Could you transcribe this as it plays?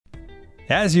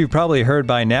As you've probably heard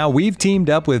by now, we've teamed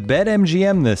up with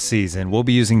BetMGM this season. We'll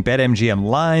be using BetMGM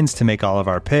lines to make all of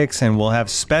our picks, and we'll have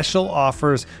special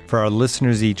offers for our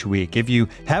listeners each week. If you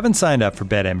haven't signed up for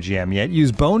BetMGM yet,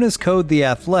 use bonus code The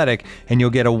Athletic, and you'll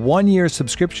get a 1-year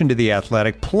subscription to The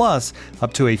Athletic, plus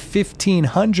up to a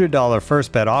 $1,500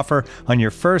 first bet offer on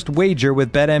your first wager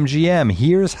with BetMGM.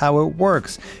 Here's how it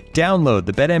works. Download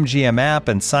the BetMGM app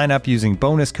and sign up using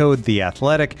bonus code The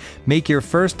Athletic. Make your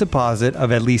first deposit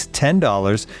of at least $10.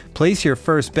 Place your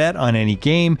first bet on any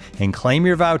game and claim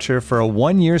your voucher for a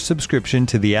 1-year subscription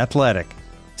to The Athletic.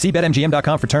 See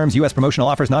BetMGM.com for terms. U.S. promotional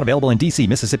offers not available in D.C.,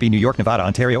 Mississippi, New York, Nevada,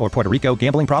 Ontario, or Puerto Rico.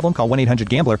 Gambling problem? Call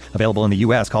 1-800-GAMBLER. Available in the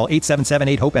U.S. Call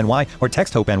 877-8-HOPE-NY or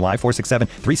text HOPE-NY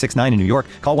 467-369 in New York.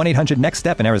 Call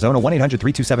 1-800-NEXT-STEP in Arizona.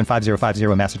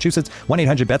 1-800-327-5050 in Massachusetts.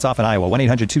 1-800-BETS-OFF in Iowa.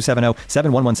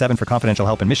 1-800-270-7117 for confidential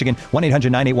help in Michigan.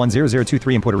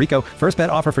 1-800-981-0023 in Puerto Rico. First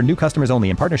bet offer for new customers only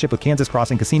in partnership with Kansas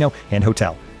Crossing Casino and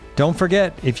Hotel. Don't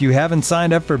forget, if you haven't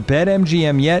signed up for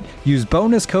BetMGM yet, use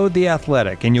bonus code The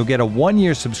Athletic, and you'll get a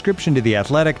 1-year subscription to The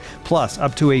Athletic, plus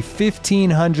up to a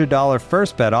 $1,500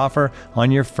 first bet offer on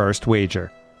your first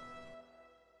wager.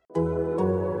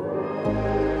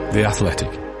 The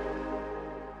Athletic.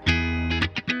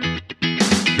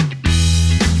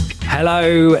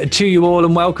 Hello to you all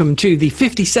and welcome to the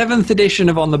 57th edition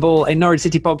of On the Ball, a Norwich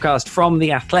City podcast from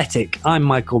The Athletic. I'm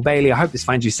Michael Bailey. I hope this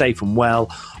finds you safe and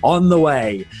well. On the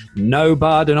way, no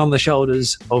burden on the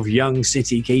shoulders of young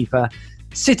City keeper.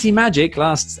 City Magic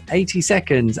lasts 80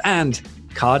 seconds and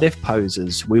Cardiff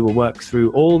posers. We will work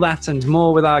through all that and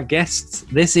more with our guests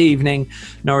this evening.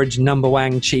 Norwich number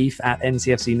one chief at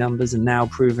NCFC Numbers and now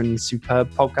proven superb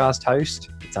podcast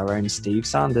host. It's our own Steve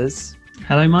Sanders.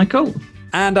 Hello, Michael.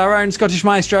 And our own Scottish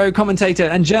maestro, commentator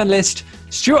and journalist,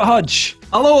 Stuart Hodge.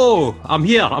 Hello, I'm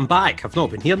here, I'm back. I've not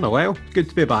been here in a while. Good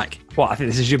to be back. Well, I think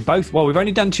this is your both. Well, we've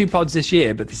only done 2 pods this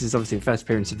year, but this is obviously the first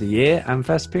appearance of the year and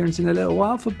first appearance in a little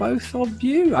while for both of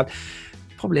you. I'm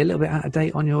probably a little bit out of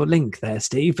date on your link there,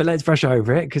 Steve, but let's brush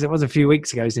over it because it was a few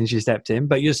weeks ago since you stepped in,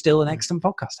 but you're still an excellent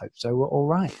podcast host, so we're all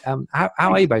right. How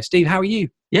are you both? Steve, how are you?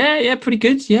 Yeah, pretty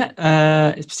good. Yeah,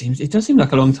 it does seem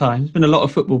like a long time. There's been a lot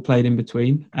of football played in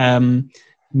between.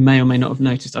 May or may not have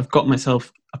noticed, I've got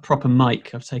myself a proper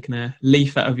mic. I've taken a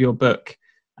leaf out of your book,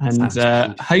 and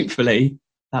hopefully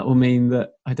that will mean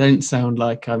that I don't sound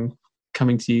like I'm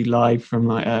coming to you live from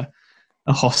like a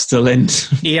hostel in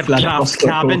aircraft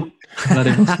cabin. Or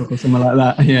something like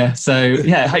that. Yeah. So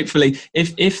yeah, hopefully,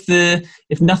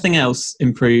 if nothing else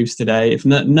improves today, if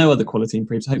no other quality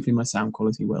improves, hopefully my sound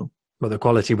quality will. Well, the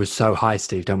quality was so high,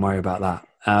 Steve. Don't worry about that.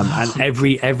 And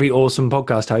every awesome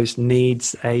podcast host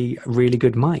needs a really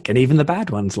good mic, and even the bad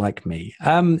ones like me.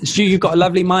 Stu, you've got a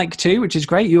lovely mic too, which is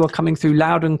great. You are coming through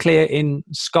loud and clear in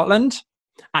Scotland.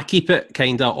 I keep it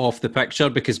kind of off the picture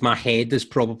because my head is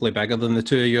probably bigger than the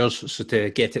two of yours. So to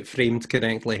get it framed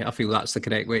correctly, I feel that's the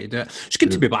correct way to do it. It's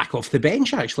good to be back off the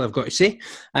bench, actually, I've got to say.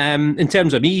 In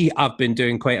terms of me, I've been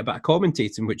doing quite a bit of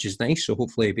commentating, which is nice. So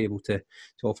hopefully I'll be able to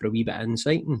offer a wee bit of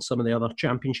insight in some of the other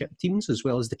championship teams, as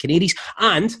well as the Canaries.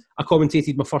 And I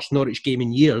commentated my first Norwich game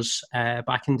in years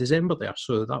back in December there.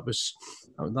 So that was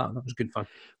good fun.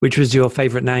 Which was your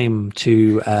favourite name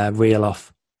to reel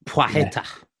off? Poaheta. Yeah.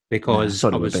 Because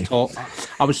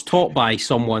I was taught by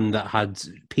someone that had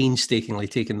painstakingly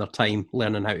taken their time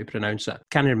learning how to pronounce it.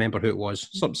 Can't remember who it was.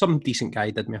 Some decent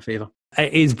guy did me a favour.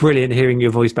 It is brilliant hearing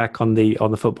your voice back on the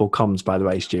football comms, by the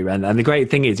way, Stu. And the great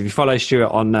thing is, if you follow Stuart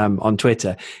on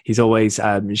Twitter, he's always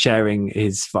sharing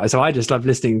his. So I just love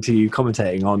listening to you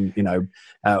commentating on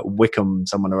Wickham,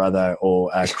 someone or other, or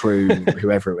Crew,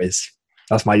 whoever it is.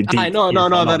 That's my deep. No.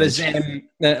 There is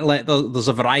there's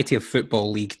a variety of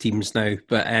football league teams now,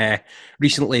 but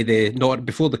recently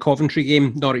before the Coventry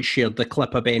game, Norwich shared the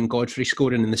clip of Ben Godfrey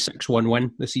scoring in the 6-1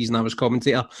 win the season I was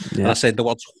commentator. Yeah. And I said the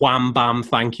words "wham bam,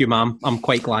 thank you, ma'am." I'm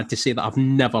quite glad to say that I've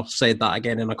never said that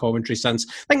again in a commentary since.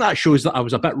 I think that shows that I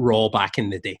was a bit raw back in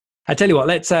the day. I tell you what,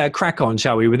 let's crack on,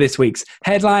 shall we, with this week's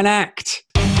headline act.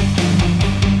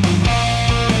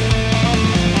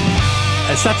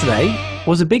 Saturday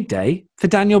was a big day for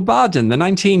Daniel Barden, the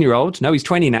 19-year-old. No, he's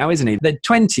 20 now, isn't he? The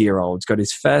 20-year-old's got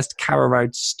his first Carrow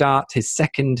Road start, his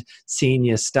second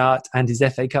senior start, and his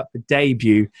FA Cup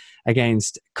debut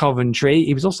against Coventry.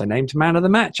 He was also named man of the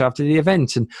match after the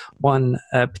event, and one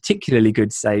particularly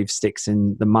good save sticks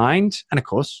in the mind. And of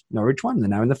course, Norwich won. They're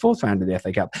now in the 4th round of the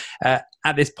FA Cup.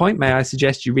 At this point, may I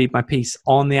suggest you read my piece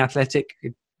on The Athletic?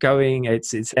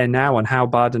 It's there now on how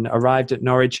Barden arrived at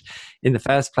Norwich in the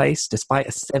first place, despite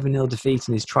a 7-0 defeat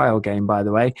in his trial game, by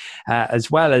the way, as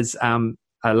well as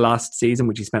last season,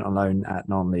 which he spent on loan at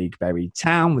non-league Bury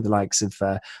Town with the likes of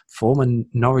former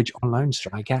Norwich on loan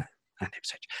striker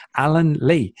Ipswich, Alan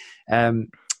Lee.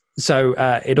 So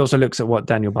it also looks at what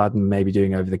Daniel Barden may be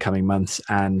doing over the coming months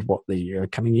and what the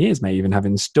coming years may even have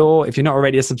in store. If you're not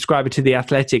already a subscriber to The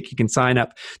Athletic, you can sign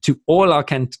up to all our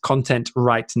content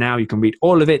right now. You can read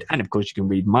all of it. And of course, you can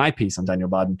read my piece on Daniel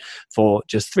Barden for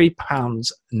just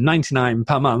 £3.99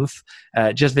 per month.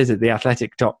 Just visit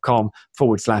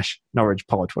theathletic.com/Norwich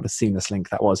Pod. What a seamless link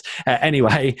that was.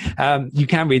 Anyway, you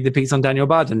can read the piece on Daniel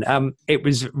Barden. It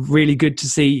was really good to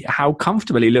see how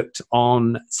comfortable he looked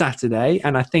on Saturday.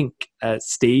 And I think,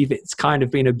 Steve, it's kind of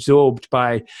been absorbed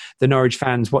by the Norwich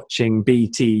fans watching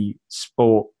BT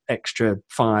Sport Extra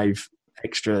 5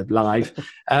 Extra Live,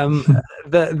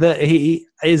 that he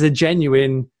is a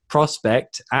genuine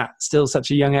prospect at still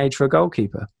such a young age for a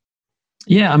goalkeeper.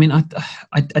 Yeah, I mean, I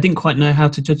didn't quite know how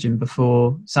to judge him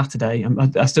before Saturday.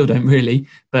 I still don't really,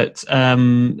 but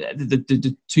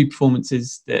the two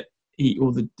performances that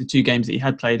the two games that he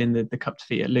had played in the cup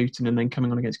defeat at Luton and then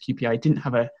coming on against QPR, didn't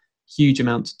have a huge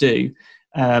amount to do.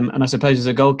 And I suppose as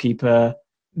a goalkeeper,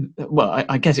 well,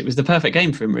 I guess it was the perfect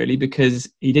game for him, really,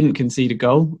 because he didn't concede a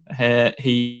goal.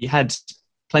 He had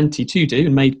plenty to do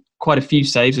and made quite a few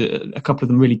saves, a couple of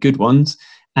them really good ones,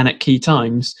 and at key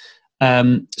times.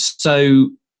 So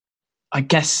I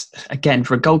guess, again,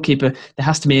 for a goalkeeper, there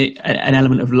has to be an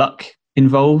element of luck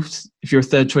involved if you're a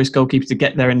third choice goalkeeper to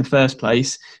get there in the first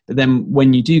place. But then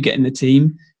when you do get in the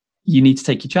team, you need to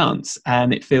take your chance.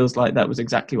 And it feels like that was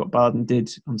exactly what Barden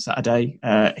did on Saturday.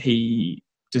 He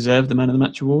deserved the Man of the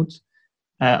Match awards.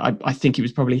 I think he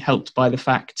was probably helped by the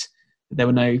fact that there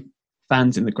were no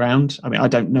fans in the ground. I mean, I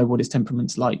don't know what his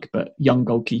temperament's like, but young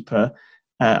goalkeeper,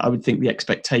 I would think the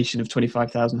expectation of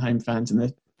 25,000 home fans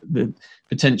and the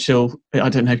potential, I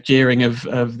don't know, jeering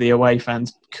of the away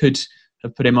fans could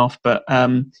have put him off. But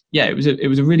yeah, it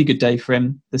was a really good day for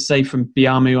him. The save from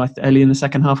Biamu early in the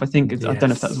second half, I think. Yes. I don't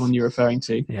know if that's the one you're referring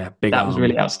to. Yeah, that was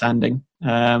really outstanding.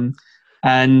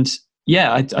 And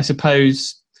yeah, I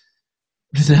suppose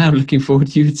now looking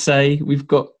forward, you would say we've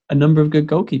got a number of good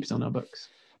goalkeepers on our books.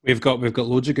 We've got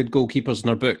loads of good goalkeepers in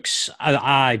our books.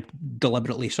 I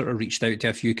deliberately sort of reached out to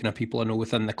a few kind of people I know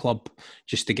within the club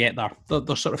just to get their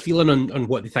sort of feeling on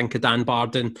what they think of Dan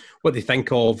Barden, what they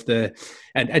think of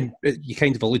and you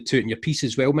kind of allude to it in your piece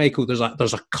as well, Michael. There's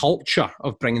a culture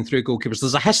of bringing through goalkeepers.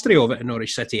 There's a history of it in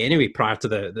Norwich City anyway, prior to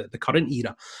the current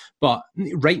era. But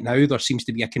right now there seems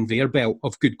to be a conveyor belt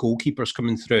of good goalkeepers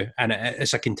coming through, and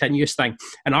it's a continuous thing.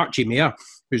 And Archie Mayer,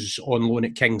 who's on loan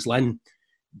at Kings Lynn,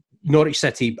 Norwich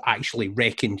City actually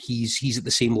reckon he's at the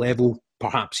same level,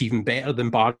 perhaps even better than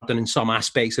Barden in some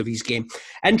aspects of his game.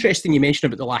 Interesting you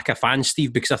mentioned about the lack of fans,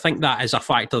 Steve, because I think that is a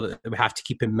factor that we have to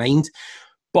keep in mind.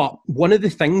 But one of the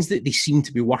things that they seem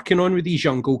to be working on with these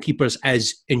young goalkeepers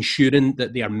is ensuring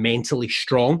that they are mentally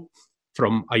strong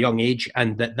from a young age,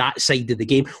 and that side of the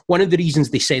game. One of the reasons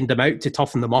they send them out to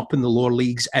toughen them up in the lower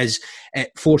leagues is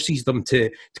it forces them to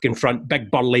confront big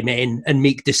burly men and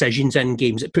make decisions in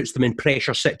games. It puts them in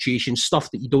pressure situations, stuff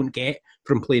that you don't get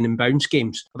from playing in bounce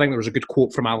games. I think there was a good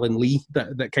quote from Alan Lee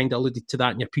that kind of alluded to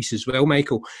that in your piece as well,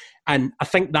 Michael. And I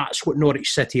think that's what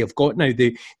Norwich City have got now.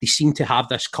 They seem to have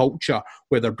this culture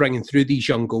where they're bringing through these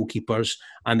young goalkeepers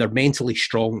and they're mentally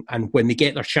strong. And when they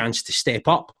get their chance to step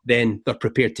up, then they're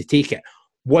prepared to take it.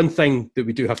 One thing that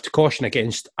we do have to caution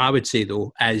against, I would say,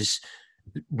 though, is,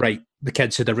 right, the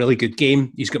kid's had a really good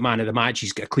game. He's got man of the match.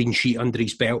 He's got a clean sheet under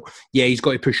his belt. Yeah, he's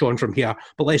got to push on from here.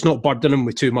 But let's not burden him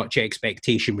with too much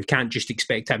expectation. We can't just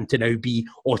expect him to now be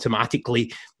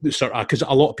automatically sort of, because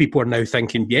a lot of people are now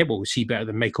thinking, yeah, well, is he better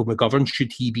than Michael McGovern?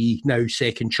 Should he be now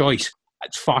second choice?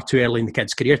 It's far too early in the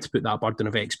kid's career to put that burden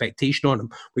of expectation on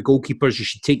him. With goalkeepers, you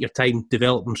should take your time,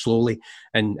 develop them slowly,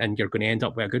 and you're going to end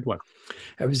up with a good one.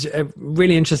 It was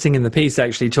really interesting in the piece,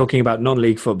 actually, talking about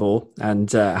non-league football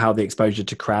and how the exposure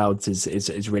to crowds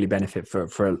is really benefit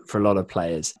for a lot of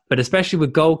players, but especially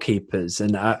with goalkeepers.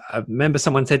 And I remember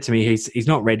someone said to me, he's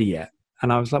not ready yet.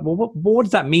 And I was like, well, what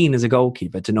does that mean as a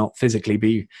goalkeeper to not physically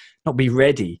be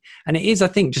ready? And it is, I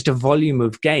think, just a volume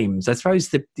of games. I suppose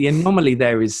the anomaly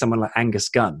there is someone like Angus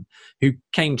Gunn, who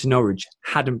came to Norwich,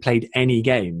 hadn't played any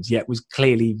games, yet was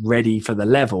clearly ready for the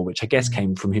level, which I guess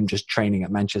came from him just training at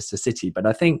Manchester City. But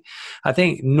I think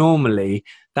normally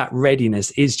that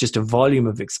readiness is just a volume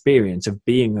of experience of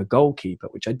being a goalkeeper,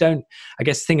 which I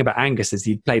guess the thing about Angus is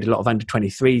he played a lot of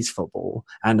under-23s football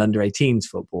and under-18s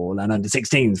football and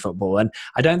under-16s football. And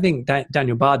I don't think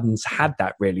Daniel Barden's had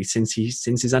that really since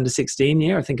his under under-16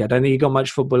 year. I don't think he got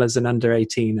much football as an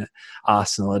under-18 at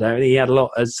Arsenal. I don't think he had a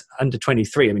lot as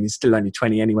under-23. I mean, he's still only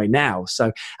 20 anyway now.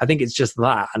 So I think it's just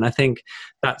that. And I think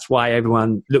that's why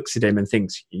everyone looks at him and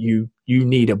thinks you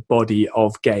need a body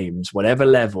of games, whatever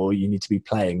level you need to be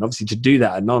playing. Obviously, to do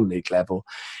that at non-league level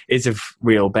is of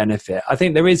real benefit. I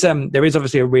think there is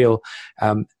obviously a real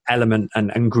element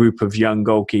and group of young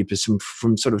goalkeepers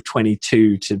from sort of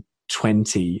 22 to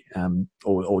 20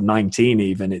 or 19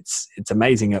 even. It's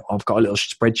amazing. I've got a little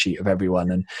spreadsheet of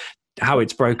everyone, and how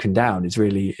it's broken down is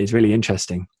really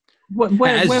interesting.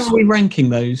 Where are we ranking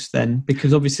those then?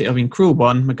 Because obviously, I mean, Krul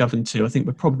 1, McGovern 2. I think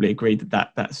we're probably agreed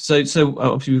that's so.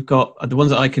 Obviously, we've got the ones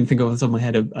that I can think of off the top of my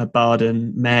head are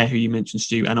Barden, Mayer, who you mentioned,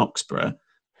 Stu, and Oxborough.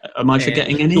 Am I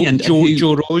forgetting any? And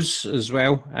Joe Rose as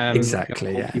well.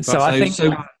 Exactly. Yeah. So I think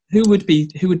who would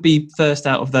be first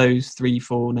out of those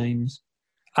 3-4 names?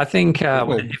 I think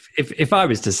if I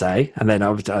was to say, and then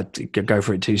I'd go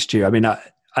for it too, Stu. I mean.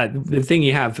 The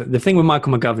thing with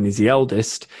Michael McGovern, he's the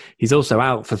eldest. He's also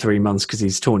out for 3 months because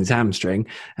he's torn his hamstring,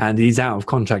 and he's out of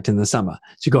contract in the summer.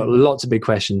 So you've got lots of big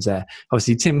questions there.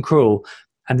 Obviously, Tim Krul,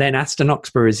 and then Aston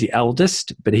Oxborough is the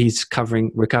eldest, but he's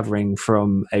recovering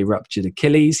from a ruptured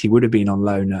Achilles. He would have been on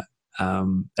loan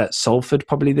at Salford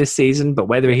probably this season, but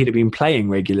whether he'd have been playing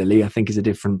regularly, I think is a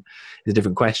different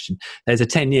question. There's a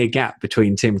 10-year gap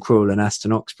between Tim Krul and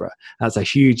Aston Oxborough. That's a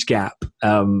huge gap,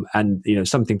 and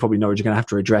something probably Norwich are going to have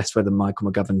to address, whether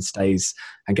Michael McGovern stays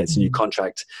and gets a new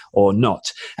contract or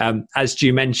not. As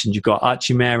Stu mentioned, you've got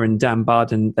Archie Mayer and Dan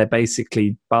Barden. They're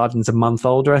basically, Barden's a month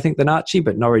older, I think, than Archie,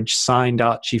 but Norwich signed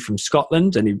Archie from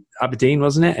Scotland, and Aberdeen,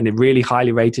 wasn't it? And he really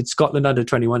highly rated Scotland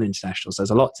under-21 international. So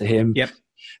there's a lot to him. Yep.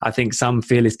 I think some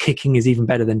feel his kicking is even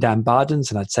better than Dan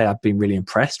Barden's, and I'd say I've been really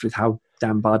impressed with how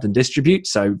Dan Barden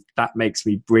distributes. So that makes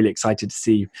me really excited to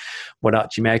see what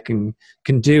Archie Mayer can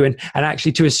do. And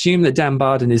actually to assume that Dan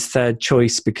Barden is third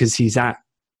choice because he's at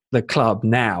the club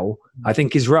now, I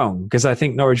think is wrong, because I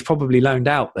think Norwich probably loaned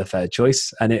out their third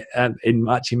choice, and in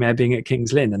Archie Mayer being at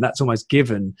Kings Lynn, and that's almost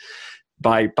given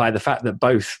by the fact that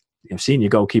both senior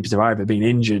goalkeepers are either been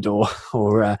injured or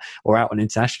out on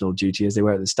international duty as they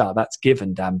were at the start. That's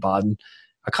given Dan Barden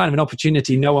a kind of an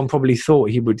opportunity no one probably thought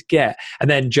he would get. And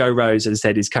then Joe Rose, as I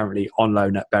said, is currently on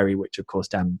loan at Bury, which of course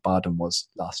Dan Barden was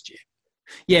last year.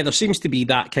 Yeah, there seems to be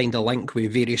that kind of link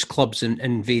with various clubs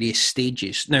in various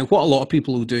stages. Now, what a lot of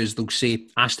people will do is they'll say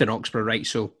Aston Oxborough, right,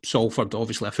 so Salford,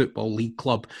 obviously a football league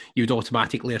club, you'd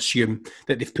automatically assume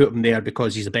that they've put him there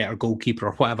because he's a better goalkeeper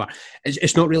or whatever.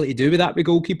 It's not really to do with that with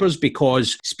goalkeepers,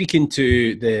 because speaking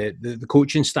to the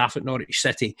coaching staff at Norwich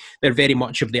City, they're very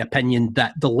much of the opinion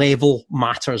that the level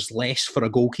matters less for a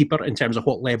goalkeeper in terms of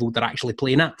what level they're actually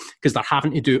playing at, because they're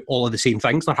having to do all of the same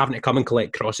things. They're having to come and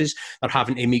collect crosses. They're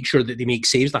having to make sure that they make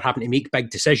saves. They're having to make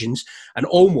big decisions, and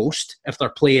almost if they're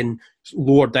playing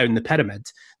lower down the pyramid,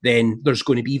 then there's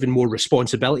going to be even more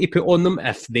responsibility put on them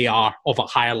if they are of a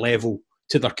higher level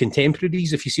to their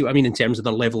contemporaries, if you see what I mean, in terms of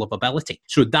their level of ability.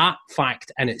 So that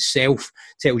fact in itself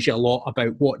tells you a lot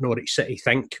about what Norwich City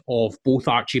think of both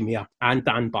Archie Mayer and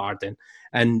Dan Barden.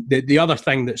 And the other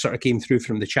thing that sort of came through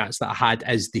from the chats that I had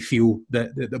is they feel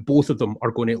that both of them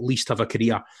are going to at least have a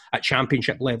career at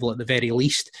championship level at the very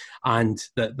least, and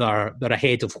that they're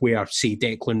ahead of where, say,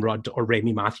 Declan Rudd or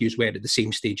Remy Matthews were at the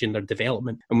same stage in their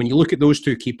development. And when you look at those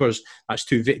two keepers, that's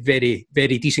two very,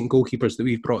 very decent goalkeepers that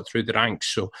we've brought through the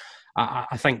ranks. So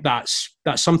I think that's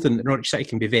something that Norwich City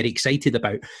can be very excited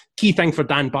about. Key thing for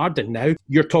Dan Barden now,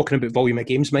 you're talking about volume of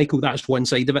games, Michael, that's one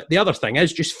side of it. The other thing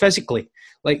is just physically,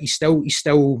 like he's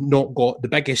still not got the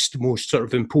biggest, most sort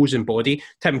of imposing body.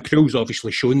 Tim Krul's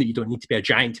obviously shown that you don't need to be a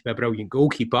giant to be a brilliant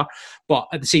goalkeeper, but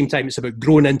at the same time it's about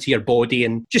growing into your body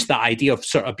and just that idea of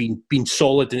sort of being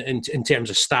solid in terms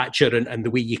of stature and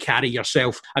the way you carry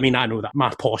yourself. I mean, I know that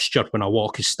my posture when I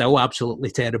walk is still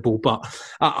absolutely terrible, but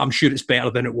I'm sure it's better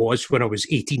than it was when I was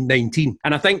 18, 19.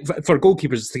 And I think for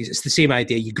goalkeepers, it's the same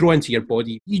idea. You grow into your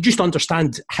body. You just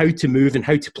understand how to move and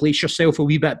how to place yourself a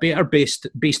wee bit better based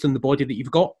on the body that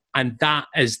you've got. And that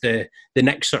is the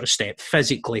next sort of step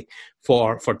physically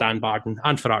for Dan Barden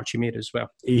and for Archie Mayer as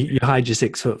well. You hide your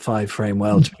 6'5" frame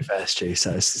well, to be fair, Stu,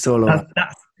 so it's all right.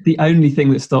 That's the only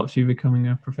thing that stops you becoming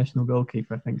a professional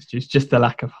goalkeeper, I think, is just the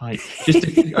lack of height. Just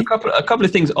a couple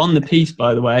of things on the piece,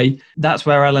 by the way. That's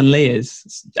where Alan Lee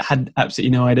is. Had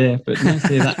absolutely no idea, but nice to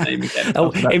hear that name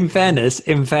again. In fairness,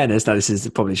 now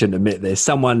probably shouldn't admit this.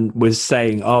 Someone was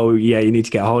saying, "Oh, yeah, you need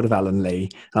to get a hold of Alan Lee."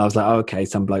 And I was like, "Oh, okay,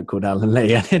 some bloke called Alan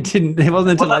Lee." And it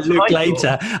wasn't until I looked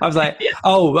later. I was like,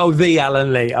 "Oh, the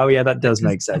Alan Lee. Oh, yeah, that does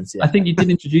make sense." Yeah. I think you did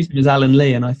introduce him as Alan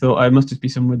Lee, and I thought, it must just be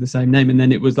someone with the same name. And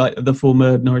then it was like the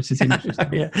former Norwich City.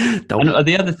 Yeah. And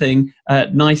the other thing,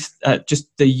 nice,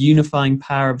 just the unifying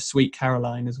power of Sweet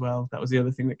Caroline as well. That was the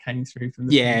other thing that came through from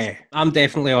the Yeah, I'm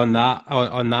definitely on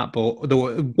that boat.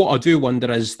 Though what I do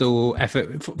wonder is, though, if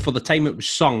it for the time it was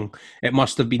sung, it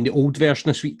must have been the old version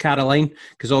of Sweet Caroline,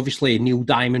 because obviously Neil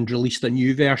Diamond released a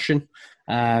new version.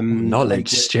 Knowledge,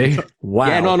 Stu. Wow.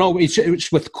 Yeah, no,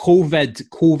 it's with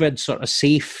COVID sort of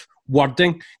safe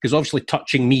wording, because obviously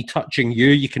touching me, touching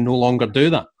you can no longer do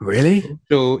that. Really?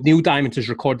 So Neil Diamond has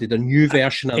recorded a new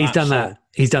version of He's that done song. that.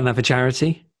 He's done that for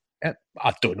charity.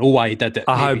 I don't know why he did it.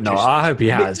 I hope not. I hope he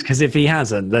has, because if he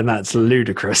hasn't, then that's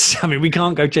ludicrous. I mean, we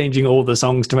can't go changing all the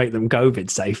songs to make them COVID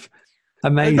safe.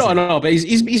 Amazing. No, but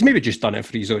he's maybe just done it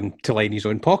for to line his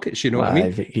own pockets. You know what I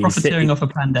mean? He's profiteering off a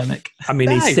pandemic. I mean,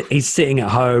 he's sitting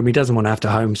at home. He doesn't want to have to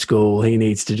homeschool. He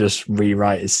needs to just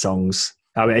rewrite his songs.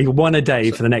 I mean, one a day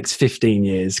for the next 15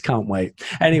 years. Can't wait.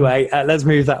 Anyway, let's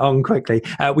move that on quickly.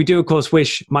 We do, of course,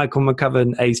 wish Michael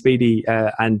McGovern a speedy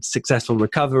and successful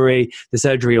recovery. The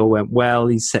surgery all went well.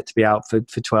 He's set to be out for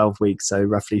 12 weeks, so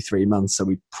roughly 3 months. So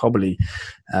we probably,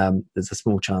 there's a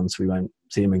small chance we won't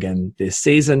see him again this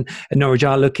season. And Norwich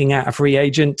are looking at a free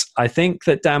agent. I think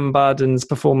that Dan Barden's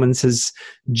performance has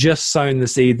just sown the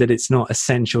seed that it's not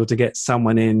essential to get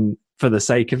someone in for the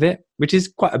sake of it, which is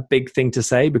quite a big thing to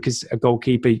say, because a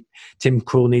goalkeeper, Tim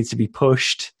Krul, needs to be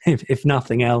pushed, if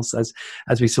nothing else,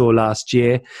 as we saw last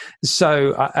year.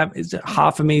 So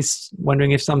half of me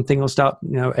wondering if something will start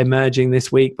emerging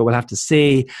this week, but we'll have to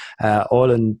see.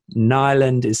 Orland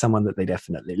Nyland is someone that they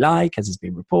definitely like, as has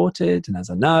been reported, and as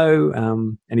I know,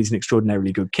 and he's an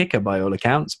extraordinarily good kicker by all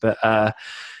accounts, but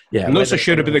yeah, I'm not so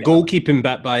sure about the goalkeeping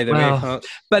bit, by the way.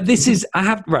 But this is,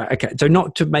 so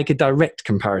not to make a direct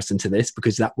comparison to this,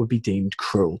 because that would be deemed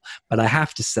cruel, but I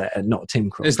have to say, not Tim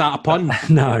Krul. Is that a pun?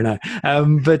 No.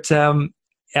 But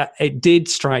it did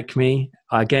strike me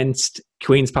against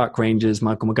Queen's Park Rangers.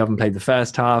 Michael McGovern played the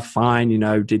first half, fine,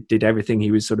 did everything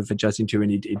he was sort of adjusting to,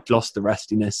 and he'd lost the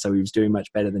rustiness, so he was doing much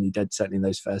better than he did certainly in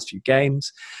those first few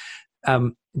games.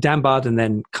 Dan Barden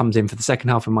then comes in for the second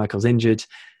half when Michael's injured,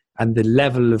 and the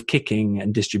level of kicking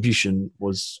and distribution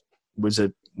was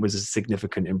a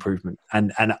significant improvement.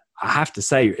 And I have to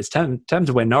say, in terms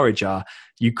of where Norwich are,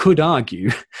 you could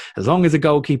argue, as long as a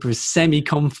goalkeeper is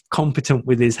semi-competent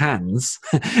with his hands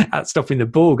at stopping the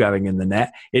ball going in the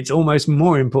net, it's almost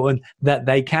more important that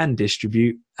they can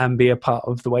distribute and be a part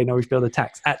of the way Norwich build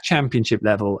attacks at championship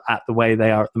level, at the way they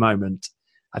are at the moment.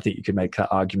 I think you could make that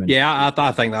argument. Yeah,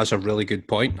 I think that's a really good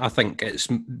point. I think it's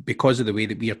because of the way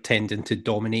that we are tending to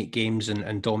dominate games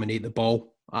and dominate the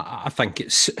ball. I think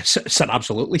it's an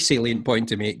absolutely salient point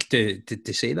to make to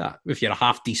say that. If you're a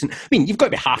half decent, you've got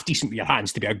to be half decent with your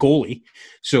hands to be a goalie.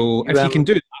 So if you can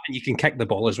do that and you can kick the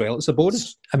ball as well, it's a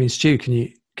bonus. Stu,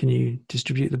 can you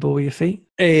distribute the ball with your feet?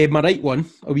 My right one,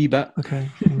 a wee bit. Okay.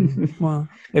 Well,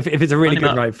 if it's a really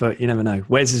good right foot, you never know.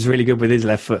 Wes is really good with his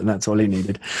left foot, and that's all he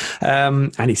needed.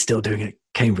 And he's still doing it at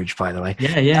Cambridge, by the way.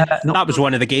 Yeah. That was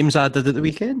one of the games I did at the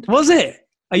weekend. Was it?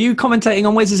 Are you commentating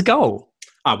on Wes's goal?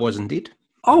 I was indeed.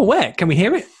 Oh, where? Can we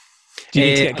hear it? Do you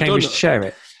need to get Cambridge to share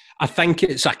it? I think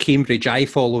it's a Cambridge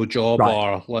iFollow job,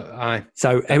 right.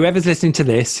 So whoever's listening to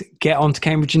this, get on to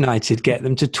Cambridge United, get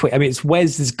them to tweet. It's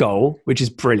Wes's goal, which is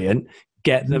brilliant.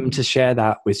 Get them to share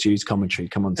that with Stu's commentary.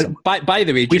 Come on, someone. By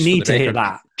the way, we need to hear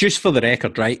that. Just for the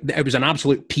record, right? It was an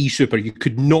absolute pea super. You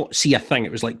could not see a thing.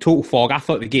 It was like total fog. I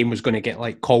thought the game was going to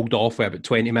get called off with about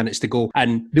 20 minutes to go.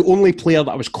 And the only player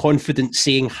that I was confident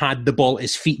saying had the ball at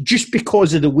his feet, just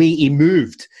because of the way he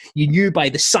moved, you knew by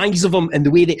the size of him and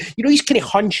the way that, he's kind of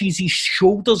hunches his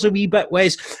shoulders a wee bit,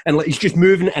 Wes, and he's just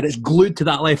moving it and it's glued to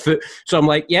that left foot. So I'm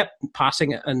like, yep,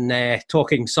 passing it and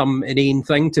talking some inane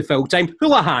thing to fill time.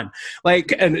 Houlihan.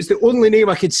 And it's the only name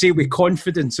I could say with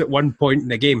confidence at one point in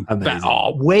the game. Amazing.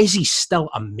 But Wesley's still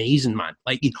amazing, man.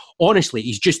 Honestly,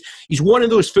 he's one of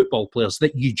those football players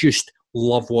that you just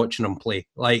love watching him play.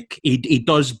 He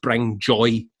does bring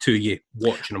joy to you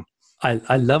watching him.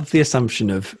 I love the assumption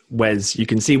of Wes. You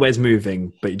can see Wes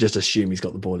moving, but you just assume he's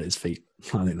got the ball at his feet.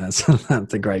 I think that's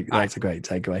a great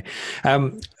takeaway.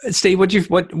 Steve,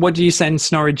 what do you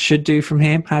sense Norwich should do from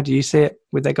here? How do you see it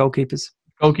with their goalkeepers?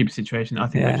 Goalkeeper situation, I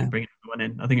think they should bring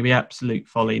everyone in. I think it'd be absolute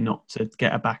folly not to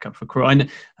get a backup for Krul.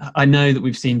 I know that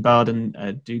we've seen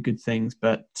Barden do good things,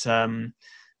 but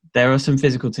there are some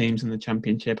physical teams in the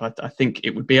Championship. I think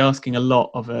it would be asking a lot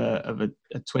of a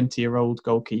 20-year-old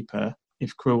goalkeeper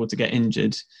if Krul were to get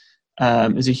injured.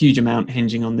 There's a huge amount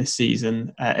hinging on this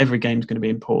season. Every game's going to be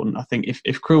important. I think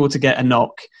if Krul were to get a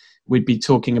knock, we'd be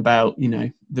talking about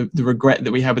the regret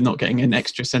that we had with not getting an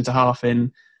extra centre half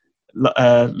in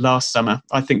last summer.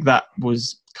 I think that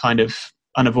was kind of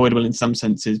unavoidable in some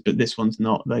senses, but this one's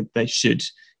not. They should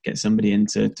get somebody in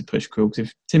to push Krul, because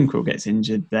if Tim Krul gets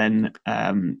injured, then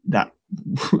that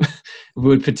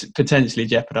would potentially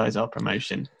jeopardise our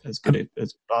promotion as good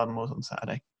as Barden was on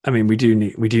Saturday. I mean, we do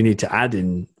need to add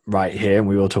in right here, and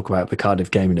we will talk about the Cardiff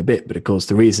game in a bit. But of course,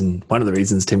 one of the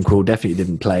reasons Tim Krul definitely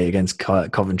didn't play against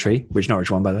Coventry, which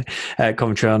Norwich won, by the way,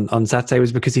 Coventry on Saturday,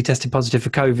 was because he tested positive for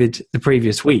COVID the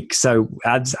previous week. So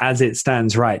as it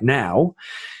stands right now,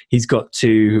 he's got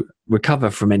to recover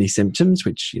from any symptoms,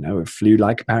 which, are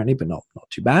flu-like apparently, but not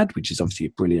too bad, which is obviously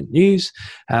brilliant news.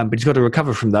 But he's got to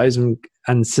recover from those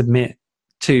and submit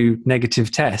 2 negative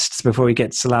tests before he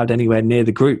gets allowed anywhere near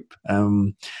the group.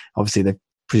 Obviously, they've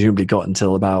presumably got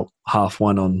until about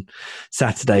 1:30 on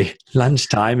Saturday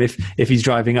lunchtime if he's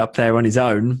driving up there on his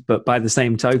own. But by the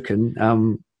same token,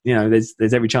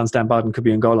 there's every chance Dan Barden could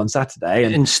be in goal on Saturday.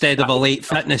 And instead of a late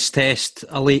fitness test,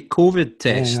 a late COVID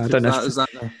test. Yeah, I don't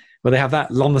know. Well, they have that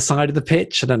along the side of the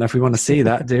pitch. I don't know if we want to see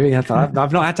that, do we? I've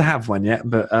not had to have one yet,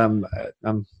 but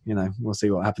we'll see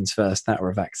what happens first, that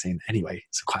or a vaccine. Anyway,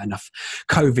 it's quite enough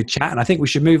COVID chat, and I think we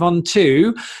should move on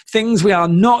to things we are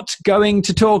not going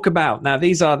to talk about. Now,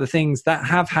 these are the things that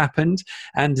have happened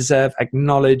and deserve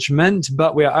acknowledgement,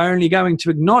 but we are only going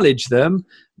to acknowledge them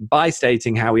by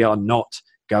stating how we are not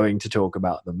going to talk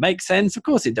about them. Makes sense? Of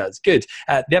course it does. Good.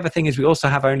 The other thing is we also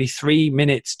have only 3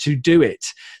 minutes to do it.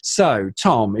 So,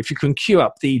 Tom, if you can cue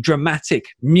up the dramatic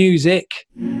music.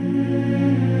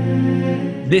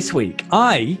 This week,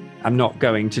 I am not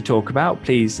going to talk about,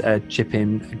 please chip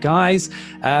in, guys,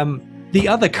 the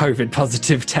other COVID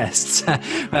positive tests,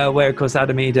 where, of course,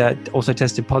 Adam Idah also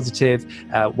tested positive.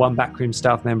 One backroom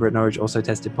staff member at Norwich also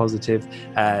tested positive.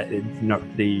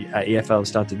 The EFL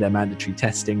started their mandatory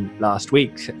testing last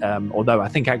week, although I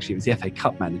think actually it was the FA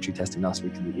Cup mandatory testing last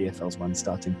week, and the EFL's one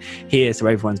starting here, so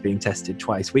everyone's being tested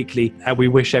twice weekly. We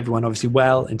wish everyone obviously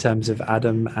well in terms of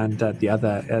Adam and the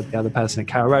other person at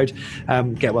Carrow Road.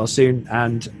 Get well soon,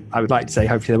 and I would like to say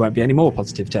hopefully there won't be any more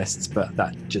positive tests, but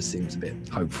that just seems a bit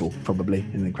hopeful, probably,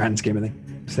 in the grand scheme of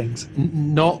things.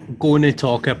 Not going to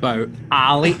talk about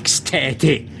Alex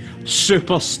Teddy,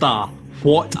 superstar.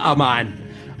 What a man!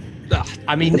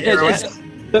 I mean,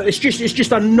 it's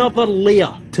just another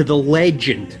layer to the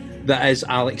legend that is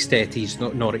Alex Tetty's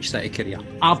Norwich City career.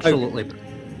 Absolutely.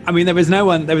 I mean, there was no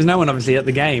one obviously at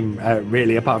the game,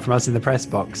 really, apart from us in the press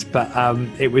box. But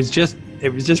it was just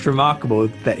remarkable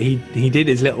that he did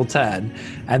his little turn,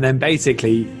 and then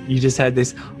basically you just heard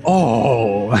this,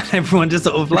 oh, and everyone just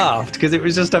sort of laughed because it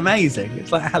was just amazing.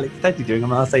 It's like Alex Teddy doing a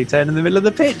Marseille turn in the middle of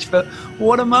the pitch, but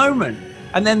what a moment!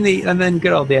 And then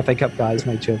good old the FA Cup guys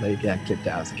made sure they clipped it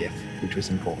out as a GIF, which was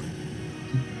important.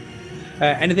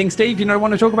 Anything, Steve, you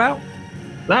want to talk about?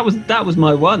 That was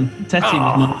my one. Tetty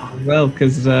was mine as well,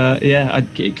 because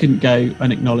it couldn't go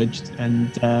unacknowledged,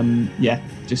 and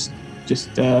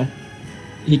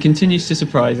he continues to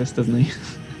surprise us, doesn't he?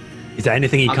 Is there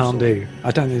anything he can't do?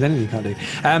 I don't think there's anything he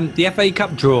can't do. The FA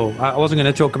Cup draw, I wasn't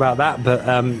going to talk about that,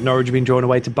 but Norwich have been drawn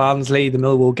away to Barnsley. The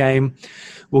Millwall game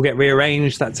will get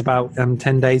rearranged. That's about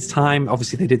 10 days' time.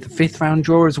 Obviously, they did the 5th round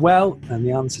draw as well, and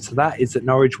the answer to that is that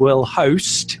Norwich will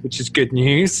host, which is good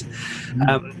news,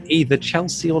 either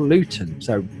Chelsea or Luton.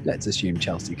 So let's assume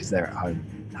Chelsea, because they're at home.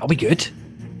 That'll be good.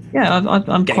 Yeah,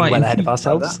 I'm getting quite well ahead of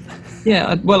ourselves.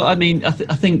 Yeah, well, I mean, I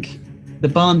think the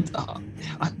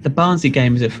Barnsley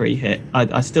game is a free hit.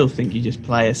 I still think you just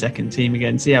play a second team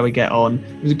again, see how we get on.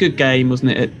 It was a good game,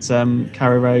 wasn't it, at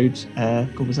Carrow Road?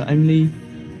 God, was that only?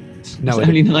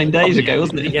 Only 9 days ago,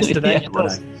 wasn't it? Yesterday, yeah, it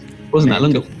was. Wasn't that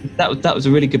long ago? That was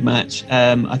a really good match.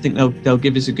 I think they'll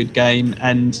give us a good game,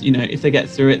 and if they get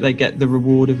through it, they get the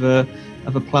reward of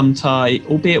a plum tie,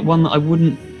 albeit one that I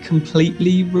wouldn't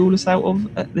completely rule us out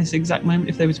of at this exact moment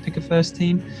if they were to pick a first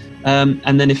team.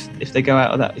 And then if they go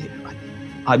out of that,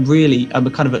 I'm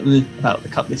kind of about the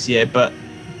cup this year, but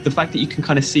the fact that you can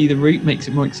kind of see the route makes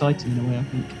it more exciting in a way, I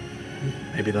think.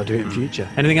 Maybe they'll do it in future.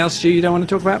 Anything else, Stu, you don't want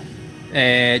to talk about?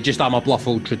 Just I'm a bluff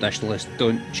old traditionalist.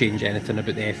 Don't change anything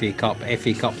about the FA Cup.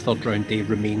 FA Cup 3rd round day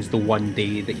remains the one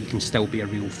day that you can still be a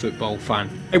real football fan.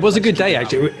 It was a good day,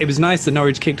 actually. It was nice that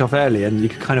Norwich kicked off early and you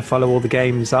could kind of follow all the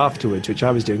games afterwards, which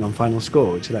I was doing on Final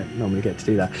Score, which I don't normally get to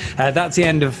do that. That's the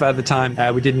end of the time.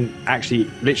 We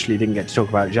literally didn't get to talk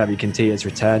about Xavi Quintella's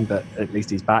return, but at least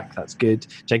he's back. That's good.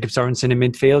 Jacob Sorensen in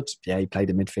midfield. Yeah, he played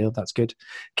in midfield. That's good.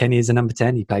 Kenny is a number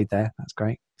 10. He played there. That's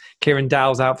great. Kieran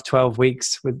Dowell's out for 12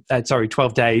 days.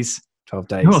 12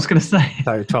 days. I was going to say.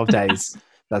 So 12 days.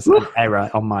 That's an error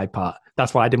on my part.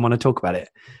 That's why I didn't want to talk about it.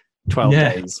 12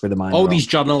 days with a minor. All these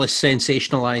journalists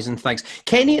sensationalising things.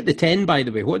 Kenny at the 10, by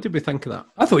the way, what did we think of that?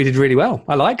 I thought he did really well.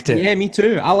 I liked it. Yeah, me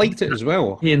too. I liked it as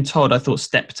well. He and Todd, I thought,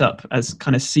 stepped up as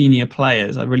kind of senior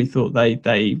players. I really thought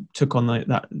they took on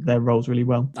their roles really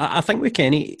well. I think with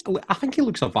Kenny, I think he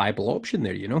looks a viable option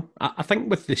there, you know. I think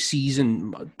with the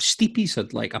season, Steepy's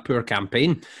had like a poor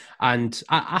campaign, and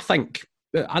I think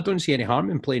I don't see any harm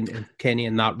in playing Kenny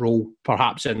in that role,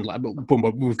 perhaps in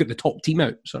when we've got the top team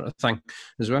out sort of thing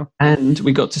as well. And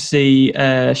we got to see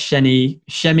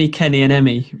Shemi, Kenny and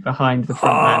Emmy behind the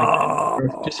front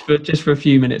man just for a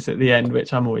few minutes at the end,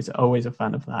 which I'm always a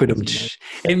fan of that. But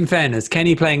in fairness,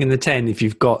 Kenny playing in the 10, if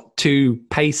you've got two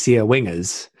pacier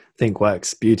wingers, I think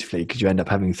works beautifully because you end up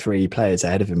having three players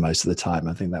ahead of him most of the time.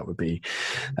 I think that'd be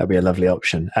a lovely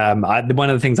option. One of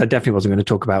the things I definitely wasn't going to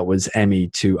talk about was Emmy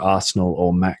to Arsenal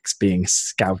or Max being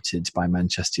scouted by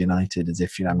Manchester United, as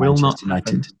if Manchester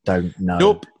United don't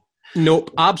know.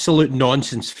 Nope, absolute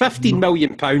nonsense. £15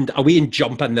 million away and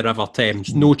jump in the River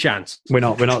Thames. No chance. We're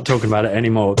not talking about it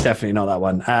anymore. Definitely not that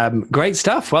one. Great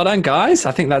stuff. Well done, guys.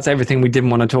 I think that's everything we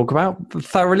didn't want to talk about,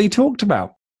 thoroughly talked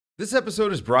about. This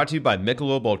episode is brought to you by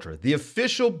Michelob Ultra, the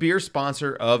official beer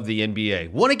sponsor of the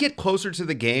NBA. Want to get closer to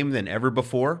the game than ever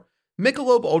before?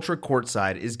 Michelob Ultra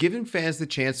Courtside is giving fans the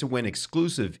chance to win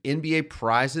exclusive NBA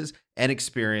prizes and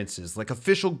experiences like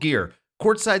official gear,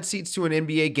 courtside seats to an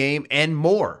NBA game, and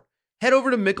more. Head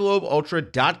over to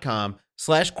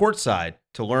MichelobUltra.com/courtside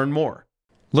to learn more.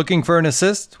 Looking for an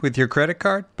assist with your credit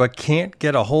card but can't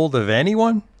get a hold of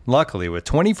anyone? Luckily, with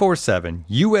 24/7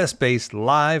 US-based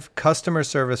live customer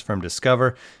service from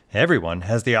Discover, everyone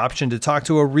has the option to talk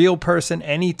to a real person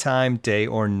anytime, day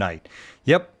or night.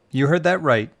 Yep, you heard that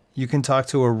right. You can talk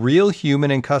to a real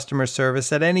human in customer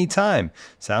service at any time.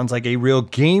 Sounds like a real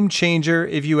game changer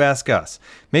if you ask us.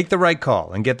 Make the right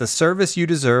call and get the service you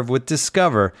deserve with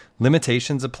Discover.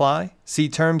 Limitations apply. See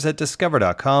terms at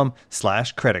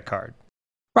discover.com/creditcard.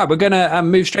 Right, we're going to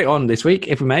move straight on this week,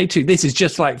 if we may, to This Is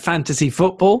Just Like Fantasy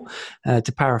Football,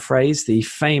 to paraphrase the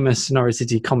famous Norwich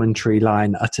City commentary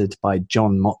line uttered by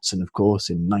John Motson, of course,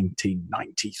 in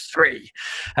 1993.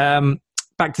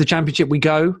 Back to the Championship we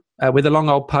go with a long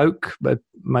old poke, but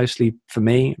mostly for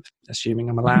me, assuming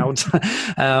I'm allowed,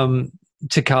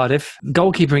 to Cardiff.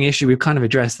 Goalkeeping issue, we've kind of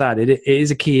addressed that. It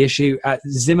is a key issue.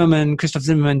 Christoph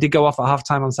Zimmerman did go off at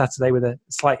half-time on Saturday with a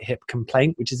slight hip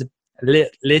complaint, which is a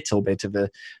little bit of a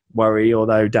worry,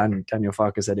 although Daniel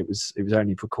Farke said it was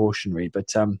only precautionary.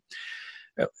 But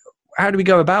how do we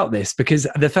go about this? Because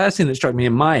the first thing that struck me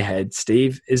in my head,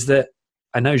 Steve, is that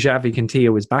I know Xavi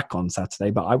Cantilla was back on Saturday,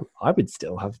 but I would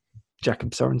still have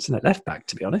Jakob Sorensen at left back,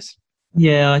 to be honest.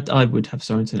 Yeah, I would have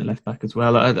Sorensen at left back as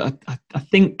well. I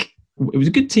think it was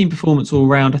a good team performance all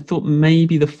round. I thought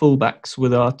maybe the fullbacks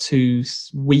were our two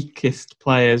weakest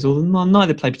players, although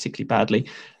neither played particularly badly.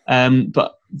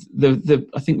 But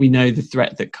I think we know the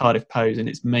threat that Cardiff pose, and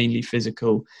it's mainly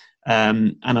physical.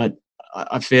 And I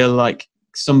feel like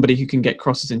somebody who can get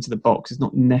crosses into the box is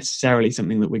not necessarily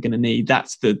something that we're going to need.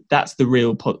 That's the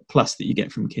real plus that you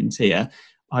get from Cantilla.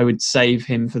 I would save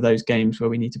him for those games where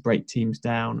we need to break teams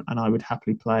down, and I would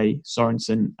happily play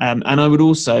Sorensen. And I would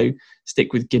also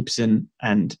stick with Gibson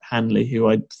and Hanley, who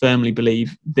I firmly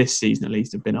believe this season at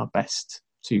least have been our best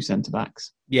two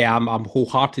centre-backs. Yeah, I'm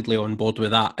wholeheartedly on board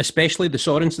with that, especially the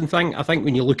Sorensen thing. I think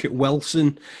when you look at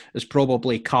Wilson as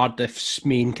probably Cardiff's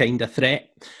main kind of threat,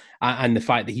 and the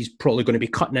fact that he's probably going to be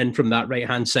cutting in from that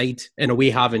right-hand side, in a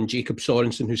way having Jakob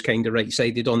Sorensen, who's kind of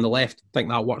right-sided on the left, I think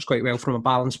that works quite well from a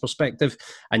balance perspective.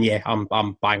 And yeah, I'm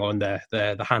bang on the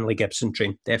Hanley-Gibson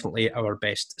train. Definitely our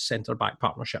best centre-back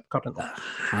partnership currently.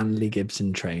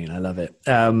 Hanley-Gibson train, I love it.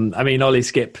 I mean, Ollie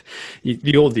Skip,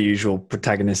 you're the usual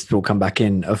protagonist, will come back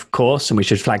in, of course, and we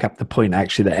should flag up the point,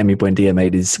 actually, that Emi Buendia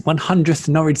made his 100th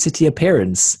Norwich City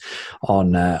appearance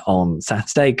on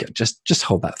Saturday. Just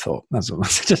hold that thought. That's all.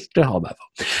 Just hold that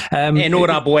thought.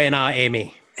 Enhorabuena,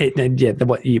 Emi.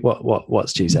 What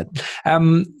Stu said.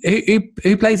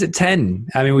 Who plays at 10?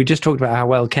 I mean, we just talked about how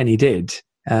well Kenny did,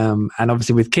 and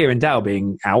obviously with Kieran Dow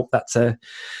being out, it's a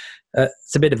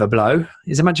bit of a blow.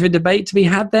 Is there much of a debate to be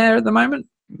had there at the moment?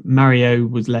 Mario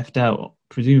was left out,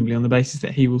 presumably on the basis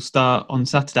that he will start on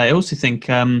Saturday. I also think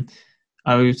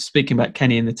I was speaking about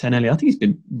Kenny in the 10 earlier. I think he's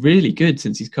been really good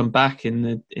since he's come back in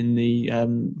the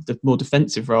more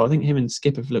defensive role. I think him and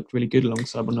Skip have looked really good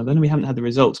alongside one another. We haven't had the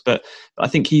results, but I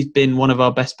think he's been one of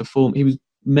our best performers. He was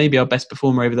maybe our best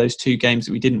performer over those two games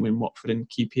that we didn't win, Watford and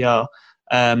QPR.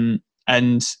 And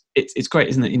it's great,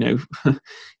 isn't it? You know,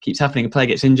 keeps happening. A player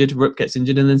gets injured, Rupp gets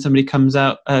injured, and then somebody comes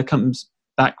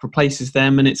back, replaces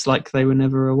them, and it's like they were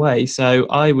never away. So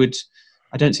I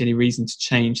don't see any reason to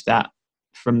change that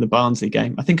from the Barnsley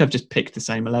game. I think I've just picked the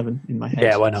same 11 in my head.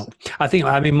 Yeah, why not?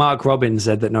 I mean, Mark Robbins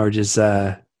said that Norwich's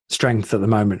strength at the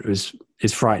moment is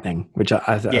frightening, which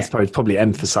I suppose probably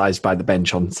emphasised by the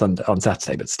bench on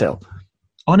Saturday, but still.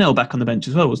 Onel back on the bench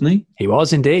as well, wasn't he? He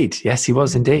was indeed. Yes, he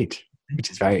was indeed,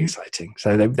 which is very exciting.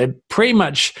 So they're pretty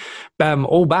much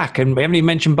all back. And we haven't even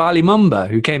mentioned Bali Mumba,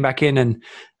 who came back in and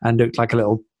looked like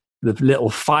the little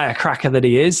firecracker that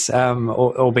he is,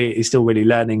 albeit he's still really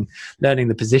learning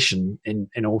the position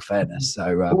in all fairness.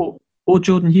 So or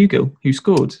Jordan Hugill, who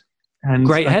scored. And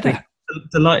great header.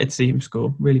 Delighted to see him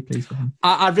score. Really pleased with him.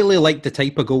 I really liked the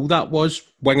type of goal that was.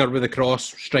 Winger with a cross,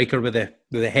 striker with a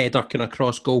header kind of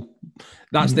cross goal.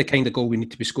 That's the kind of goal we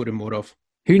need to be scoring more of.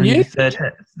 Who knew?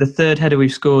 The third header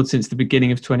we've scored since the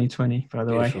beginning of 2020, by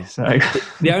the way. So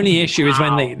the only issue is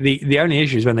when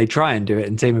they try and do it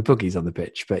and Teemu Pukki's on the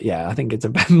pitch. But yeah, I think it's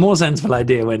a more sensible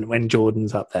idea when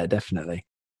Jordan's up there, definitely.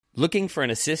 Looking for an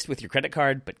assist with your credit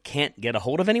card but can't get a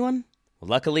hold of anyone? Well,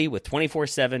 luckily, with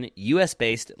 24/7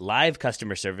 US-based live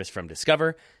customer service from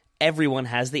Discover, everyone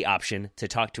has the option to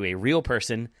talk to a real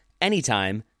person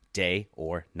anytime, day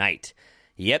or night.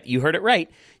 Yep, you heard it right.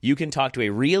 You can talk to a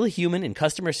real human in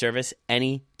customer service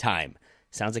anytime.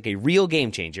 Sounds like a real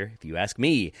game changer, if you ask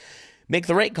me. Make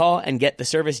the right call and get the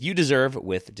service you deserve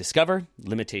with Discover.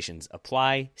 Limitations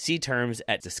apply. See terms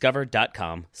at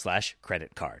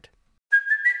discover.com/creditcard.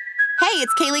 Hey,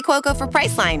 it's Kaylee Cuoco for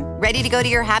Priceline. Ready to go to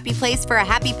your happy place for a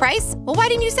happy price? Well, why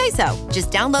didn't you say so? Just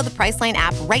download the Priceline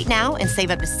app right now and save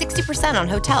up to 60% on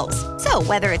hotels. So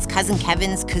whether it's Cousin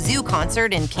Kevin's Kazoo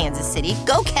Concert in Kansas City,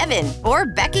 go Kevin, or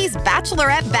Becky's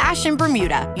Bachelorette Bash in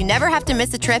Bermuda, you never have to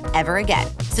miss a trip ever again.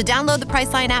 So download the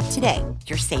Priceline app today.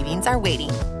 Your savings are waiting.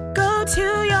 Go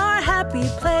to your happy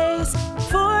place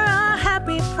for a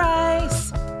happy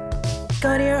price.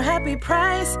 Go to your happy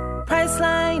price,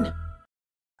 Priceline.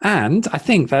 And I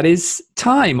think that is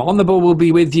time. On the Ball will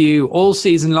be with you all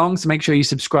season long, so make sure you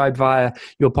subscribe via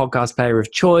your podcast player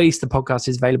of choice. The podcast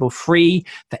is available free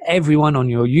for everyone on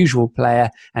your usual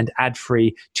player and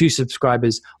ad-free to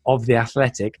subscribers of The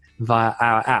Athletic via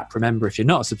our app. Remember, if you're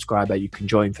not a subscriber, you can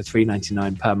join for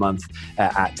 $3.99 per month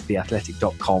at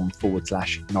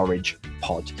theathletic.com/Norwich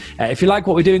pod. If you like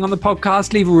what we're doing on the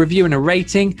podcast, leave a review and a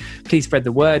rating. Please spread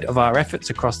the word of our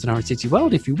efforts across the Norwich City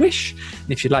world if you wish.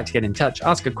 And if you'd like to get in touch,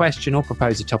 ask a question or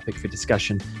propose a topic for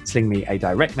discussion, sling me a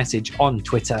direct message on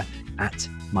Twitter at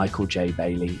Michael J.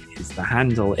 Bailey is the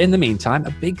handle. In the meantime,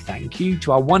 a big thank you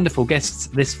to our wonderful guests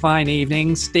this fine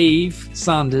evening. Steve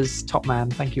Sanders, top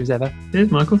man. Thank you as ever. Cheers,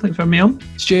 Michael. Thanks for having me on.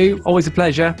 Stu, always a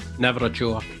pleasure. Never a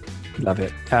chore. Love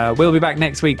it. We'll be back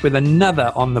next week with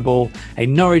another On the Ball, a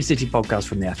Norwich City podcast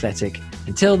from The Athletic.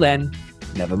 Until then,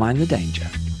 never mind the danger.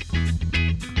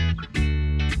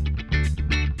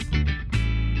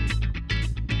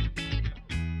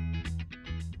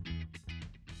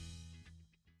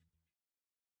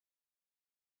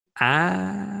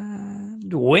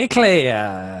 And we're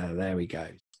clear. There we go.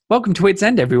 Welcome to Wits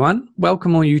End, everyone.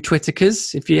 Welcome all you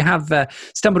Twitterkers. If you have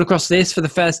stumbled across this for the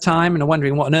first time and are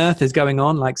wondering what on earth is going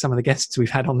on, like some of the guests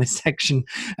we've had on this section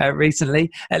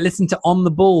recently, listen to On the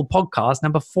Ball podcast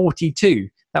number 42.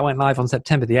 That went live on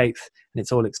September the 8th, and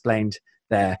it's all explained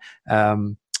there.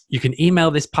 You can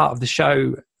email this part of the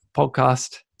show,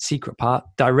 podcast secret part,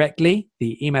 directly.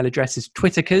 The email address is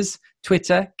Twitterkers,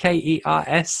 Twitter,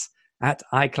 KERS, at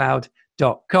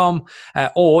iCloud.com,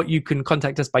 or you can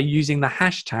contact us by using the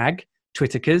hashtag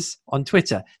Twitterkers on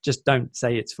Twitter. Just don't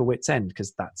say it's for Wits End,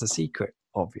 because that's a secret,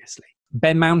 obviously.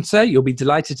 Ben Mouncer, you'll be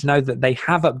delighted to know that they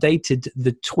have updated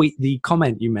the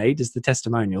comment you made as the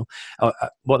testimonial.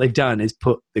 What they've done is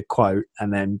put the quote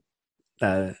and then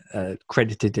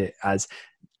credited it as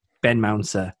Ben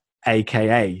Mouncer,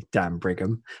 aka Dan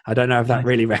Brigham. I don't know if that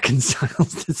really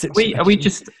reconciles the situation. Are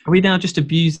we now just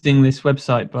abusing this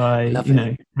website by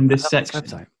in this section?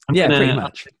 Website. Yeah, pretty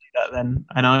much. Do that then,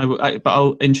 and but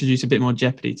I'll introduce a bit more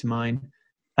jeopardy to mine,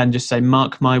 and just say,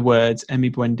 mark my words,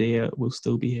 Emi Buendia will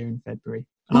still be here in February,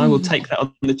 and I will take that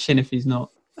on the chin if he's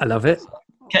not. I love it.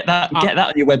 Get that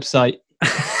on your website.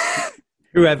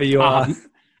 Whoever you are.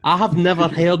 I have never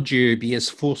heard you be as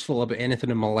forceful about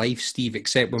anything in my life, Steve,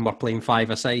 except when we're playing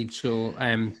five-a-side. So,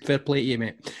 fair play to you,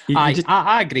 mate.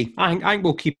 I agree. I think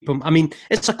we'll keep them. I mean,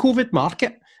 it's a COVID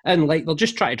market, and they'll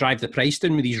just try to drive the price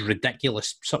down with these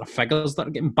ridiculous sort of figures that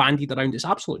are getting bandied around. It's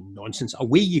absolute nonsense.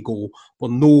 Away you go. We're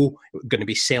not going to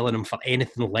be selling them for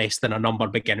anything less than a number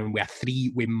beginning with a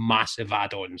 3 with massive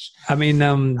add-ons. I mean,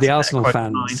 the Arsenal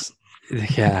fans.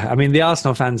 Yeah, I mean, the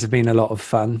Arsenal fans have been a lot of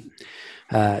fun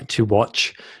to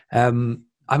watch.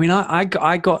 I mean, I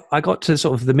got to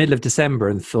sort of the middle of December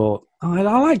and thought, oh, I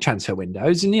like transfer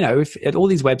windows, and if all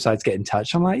these websites get in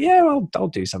touch, I'm like, yeah, I'll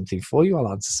do something for you.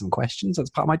 I'll answer some questions. That's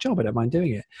part of my job. I don't mind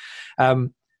doing it.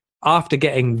 After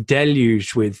getting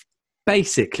deluged with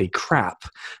basically crap,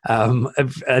 and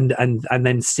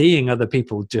then seeing other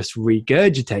people just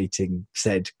regurgitating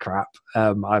said crap,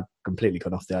 I've completely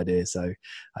got off the idea. So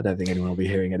I don't think anyone will be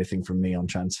hearing anything from me on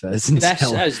transfers. This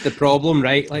is the problem,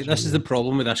 right? Like, this is the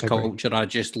problem with this culture. I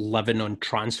just living on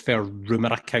transfer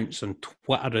rumor accounts on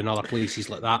Twitter and other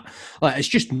places like that. Like, it's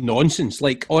just nonsense.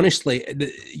 Like, honestly,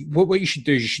 what you should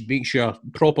do is you should make sure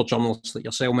proper journalists like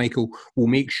yourself, Michael, will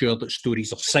make sure that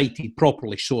stories are cited,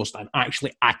 properly sourced, and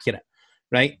actually accurate.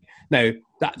 Right? Now,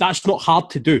 that's not hard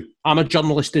to do. I'm a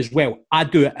journalist as well. I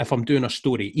do it if I'm doing a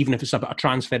story, even if it's about a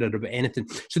transfer or about anything.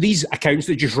 So these accounts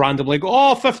that just randomly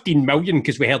go, 15 million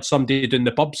because we heard somebody in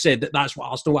the pub said that's what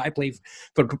Arsenal want to play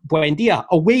for Buendia.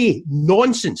 Away.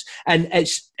 Nonsense. And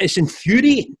it's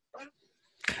infuriating.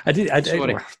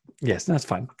 Sorry. Yes, that's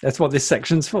fine. That's what this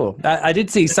section's for. I did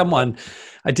see someone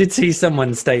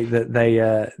state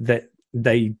that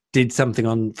they did something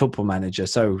on Football Manager,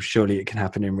 so surely it can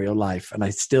happen in real life. And I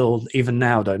still, even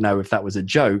now, don't know if that was a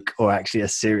joke or actually a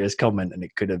serious comment, and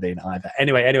it could have been either.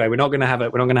 Anyway, we're not going to have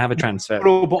a transfer.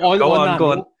 Bro, but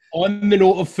on the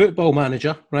note of Football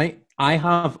Manager, right? I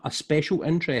have a special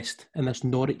interest in this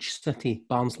Norwich City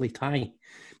Barnsley tie.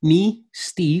 Me,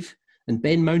 Steve, and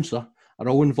Ben Mounser are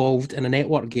all involved in a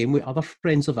network game with other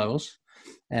friends of ours.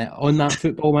 On that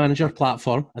Football Manager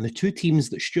platform, and the two teams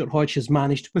that Stuart Hodge has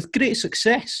managed with great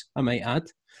success, I might add,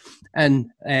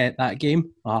 in that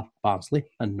game are Barnsley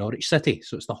and Norwich City.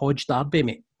 So it's the Hodge derby,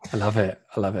 mate. I love it.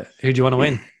 Who do you want to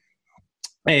win?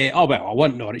 I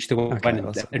want Norwich to win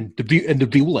in the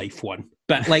real life one.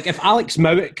 But like, if Alex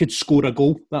Mowat could score a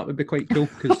goal, that would be quite cool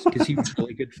because he was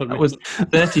really good for me. That was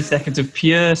 30 seconds of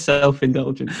pure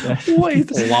self-indulgence there.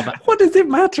 Love it. What does it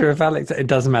matter if Alex? It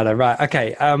doesn't matter, right?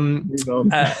 Okay. I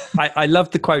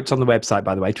love the quotes on the website,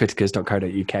 by the way,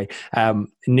 twittercast.co.uk.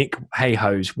 Nick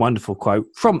Hayhoe's wonderful quote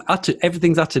from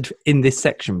everything's uttered in this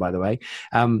section, by the way,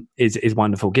 is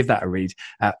wonderful. Give that a read.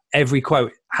 Every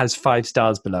quote has 5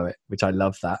 stars below it, which I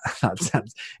love that.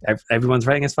 Everyone's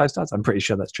rating us 5 stars. I'm pretty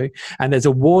sure that's true. And there's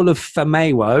a wall of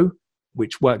Famewo,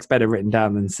 which works better written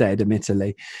down than said,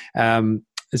 admittedly. And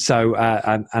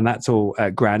that's all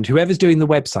grand. Whoever's doing the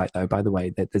website, though, by the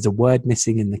way, there's a word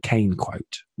missing in the Kane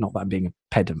quote. Not that I'm being a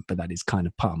pedant, but that is kind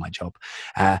of part of my job.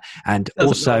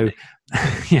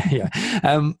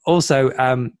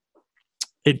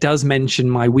 It does mention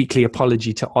my weekly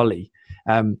apology to Ollie.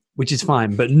 Which is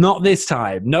fine, but not this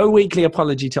time. No weekly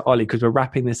apology to Ollie because we're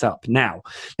wrapping this up now.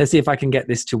 Let's see if I can get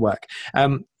this to work.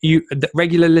 The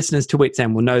regular listeners to Wits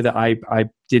End will know that I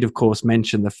did, of course,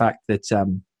 mention the fact that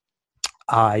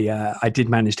I did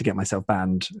manage to get myself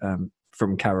banned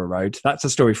from Carrow Road. That's a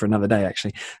story for another day,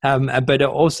 actually. But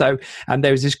also,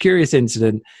 there was this curious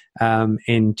incident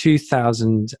in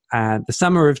 2000 and the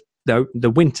summer of the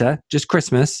winter, just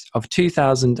Christmas of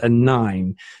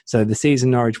 2009. So the season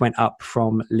Norwich went up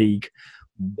from League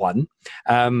One,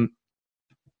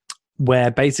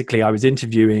 where basically I was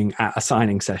interviewing at a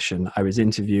signing session. I was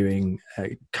interviewing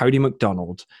Cody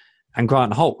McDonald, and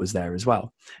Grant Holt was there as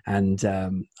well. And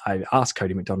I asked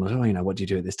Cody McDonald, what do you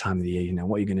do at this time of the year?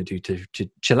 What are you going to do to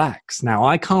chillax? Now,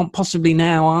 I can't possibly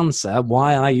now answer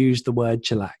why I used the word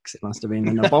chillax. It must have been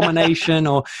an abomination,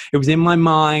 or it was in my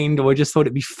mind, or I just thought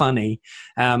it'd be funny.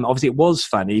 Obviously, it was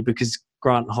funny because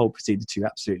Grant Holt proceeded to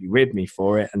absolutely rib me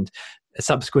for it. And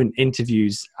subsequent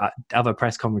interviews at other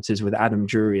press conferences with Adam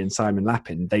Drury and Simon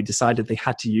Lappin, they decided they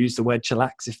had to use the word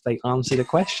chillax if they answered a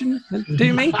question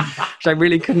to me, which I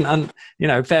really couldn't,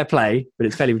 fair play, but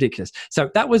it's fairly ridiculous. So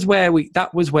that was where we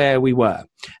were.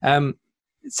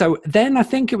 So then I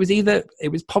think it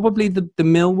was probably the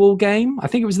Millwall game. I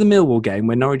think it was the Millwall game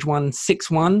where Norwich won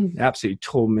 6-1, absolutely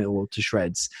tore Millwall to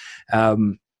shreds.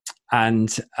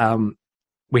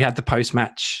 We had the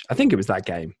post-match. I think it was that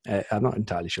game. I'm not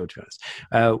entirely sure, to be honest.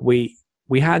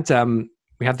 We had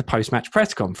the post-match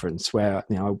press conference where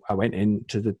I went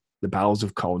into the bowels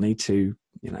of Colney to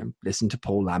listen to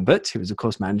Paul Lambert, who was of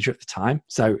course manager at the time.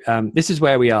 So this is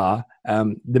where we are,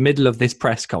 the middle of this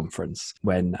press conference,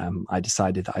 when I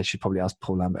decided that I should probably ask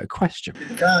Paul Lambert a question.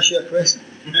 Can I ask you a question?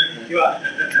 You are.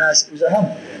 Was it him?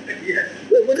 Yeah.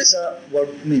 What does that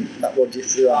word mean? That word you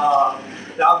threw out?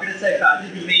 No, I'm going to say that I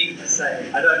didn't mean to say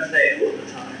it. I don't say it all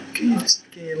the time. Can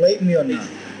you enlighten me on that?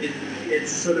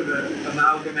 It's sort of an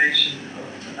amalgamation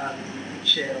of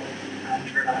chill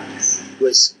and relax.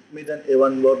 It's made into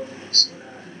one word.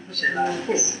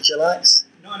 Chillax. Chillax?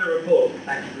 No, on a report.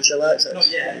 Thank you. Chillax. Not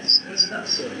yet. That's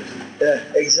sort of Yeah,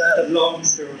 exactly. a long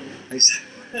story.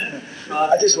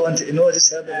 I just wanted to know. I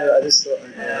just heard about it. I just thought.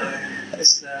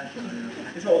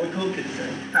 It's what we cool kids say.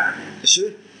 Apparently.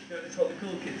 Sure. It's what the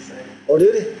cool kids say. Oh,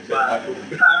 do they?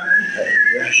 Apparently.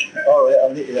 All right.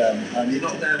 I'll need to.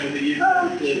 Not down with the youth.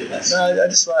 No, I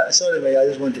just. Sorry, mate. I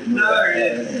just wanted to know. No,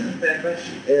 that. yeah. Fair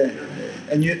question.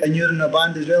 Yeah. And you're in a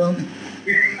band as well, aren't you?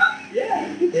 Yeah.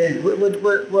 Yeah.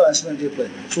 What instrument do you play?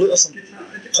 Flute or something?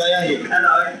 Triangle.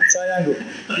 Hello. Triangle.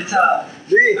 Guitar.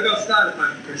 Do you? I got a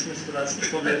stylophone for Christmas, but that's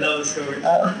probably another story.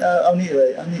 I'll need to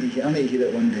hear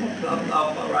it one day.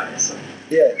 I'll write you some.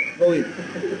 Yeah. Brilliant.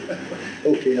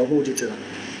 Okay, I'll hold you to that.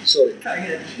 Sorry. Cutting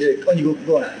edge. Yeah. On you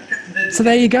go. So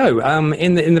there you go.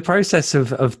 In the process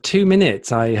of 2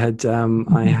 minutes, I had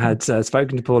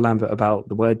spoken to Paul Lambert about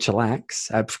the word chillax,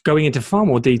 going into far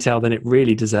more detail than it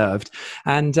really deserved,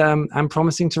 and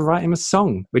promising to write him a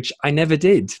song, which I never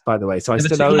did, by the way. So I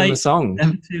still owe him a song.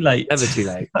 Never too late. Never too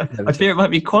late. I fear it might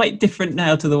be quite different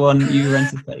now to the one you were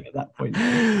anticipating at that point.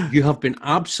 You have been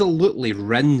absolutely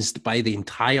rinsed by the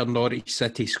entire Norwich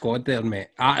City squad there, mate.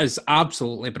 That is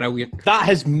absolutely brilliant. That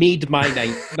has made my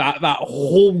night. That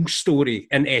whole story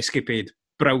and escapade.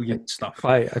 Brilliant stuff.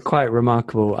 Quite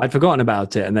remarkable. I'd forgotten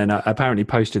about it, and then I apparently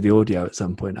posted the audio at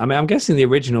some point. I mean, I'm guessing the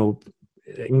original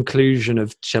inclusion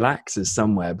of chillax is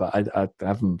somewhere, but I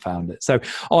haven't found it. So,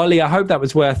 Ollie, I hope that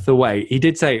was worth the wait. He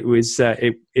did say it was.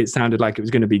 It sounded like it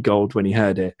was going to be gold when he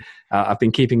heard it. I've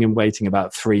been keeping him waiting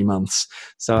about 3 months,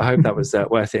 so I hope that was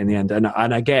worth it in the end. And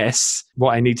I guess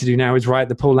what I need to do now is write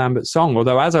the Paul Lambert song.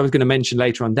 Although, as I was going to mention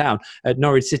later on down, at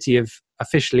Norwich City have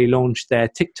officially launched their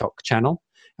TikTok channel,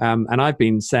 and I've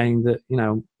been saying that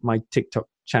my TikTok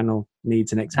channel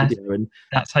needs an next video, and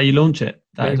that's how you launch it.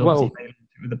 That is well,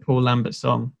 with the Paul Lambert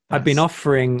song. I've been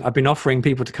offering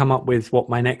people to come up with what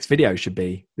my next video should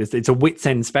be. It's a Wits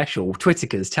End special.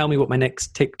 Twitterkers, tell me what my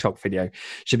next TikTok video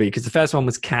should be, because the first one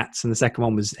was cats and the second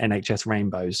one was NHS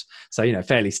rainbows. So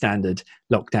fairly standard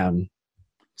lockdown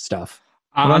stuff.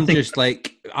 I'm just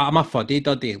like, I'm a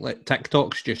fuddy-duddy. Like,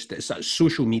 TikTok's it's that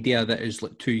social media that is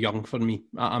like too young for me.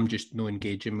 I'm just no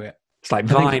engaging with it. It's like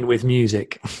Vine with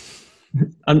music.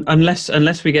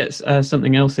 Unless we get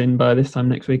something else in by this time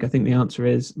next week, I think the answer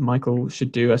is Michael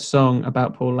should do a song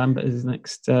about Paul Lambert as his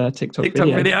next TikTok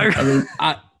video.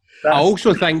 I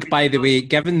also think, by the way,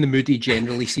 given the mood he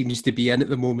generally seems to be in at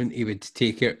the moment, he would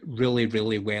take it really,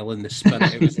 really well in the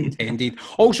spirit it was intended.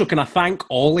 Also, can I thank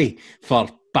Ollie for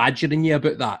badgering you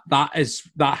about that?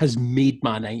 That has made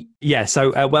my night. Yeah,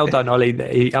 so well done, Ollie.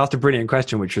 He asked a brilliant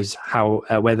question, which was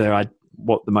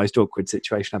what the most awkward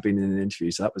situation I've been in an interview.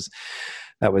 So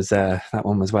that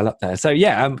one was well up there. So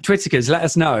yeah, Twitterkers, let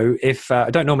us know if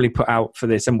I don't normally put out for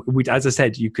this, and as I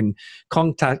said, you can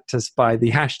contact us by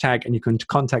the hashtag, and you can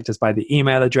contact us by the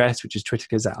email address, which is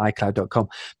twitterkers@icloud.com.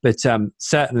 But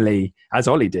certainly, as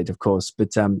Ollie did, of course.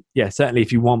 But certainly,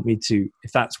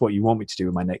 if that's what you want me to do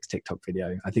with my next TikTok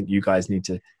video, I think you guys need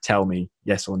to tell me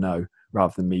yes or no,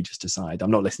 rather than me just decide.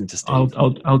 I'm not listening to Steve.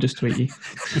 I'll just tweet you.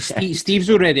 Steve's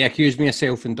already accused me of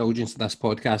self-indulgence in this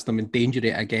podcast. I'm in danger of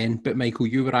it again. But Michael,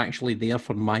 you were actually there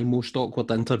for my most awkward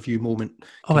interview moment.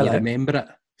 Can you remember it?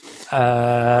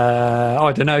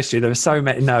 I don't know, Stu. There were so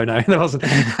many. No, there wasn't.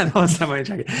 There wasn't so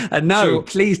much.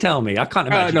 Please tell me. I can't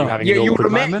imagine you having an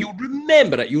awkward moment.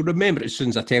 You'll remember it as soon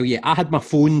as I tell you. I had my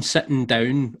phone sitting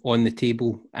down on the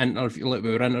table, and we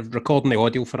were recording the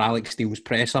audio for Alex Neil's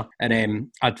presser,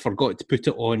 and I'd forgot to put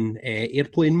it on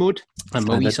airplane mode, and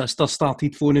my wee sister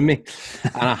started phoning me,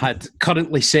 and I had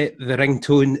currently set the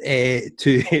ringtone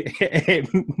to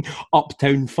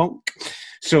Uptown Funk.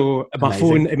 So my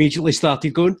phone immediately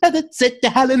started going, that's it,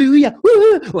 hallelujah,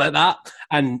 woo, like that.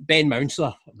 And Ben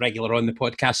Mouncer, regular on the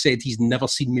podcast, said he's never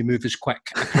seen me move as quick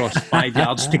across 5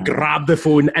 yards to grab the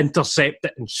phone, intercept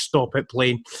it, and stop it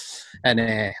playing. And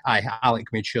Alec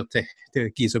made sure to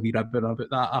give a wee ribbon about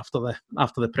that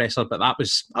after the presser. But that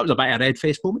was a bit of a red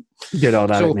face moment. Good old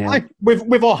Alec, man.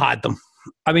 We've all had them.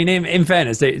 I mean, in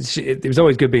fairness, it was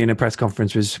always good being in a press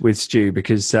conference with Stu,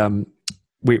 because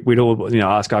we'd all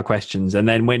ask our questions, and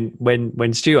then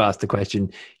when Stu asked the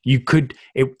question,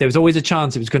 there was always a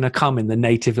chance it was going to come in the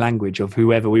native language of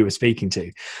whoever we were speaking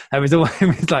to. It was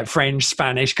always like French,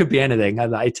 Spanish, could be anything,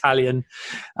 like Italian.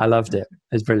 I loved it.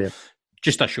 It was brilliant.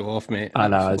 Just a show off, mate. I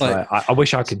know. Like, I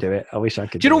wish I could do it. I wish I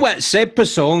could. Do you know what? Seb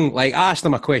Passong, like, I asked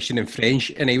him a question in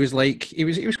French, and he was like, he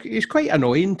was quite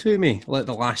annoying to me. Like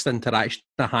the last interaction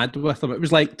I had with him, it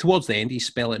was like towards the end, he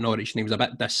spelled at Norwich, and he was a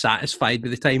bit dissatisfied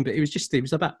with the time. But he was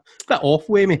a bit off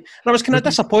with me, and I was kind of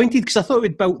disappointed because I thought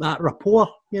we'd built that rapport.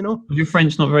 You know, was your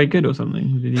French not very good or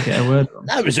something? Or did you get a word wrong?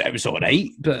 It was all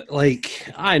right, but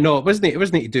like, I know it wasn't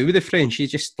to do with the French. He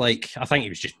just like, I think he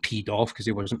was just peed off because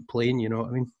he wasn't playing. You know what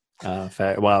I mean?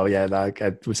 Fair. Well, yeah,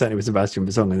 certainly with Sebastian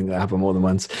Passong, I think that happened more than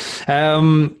once.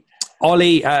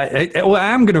 Ollie, I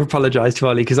am going to apologise to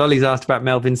Ollie because Ollie's asked about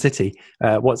Melvin City.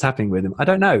 What's happening with him? I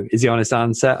don't know, is the honest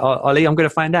answer. Ollie, I'm going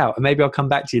to find out, and maybe I'll come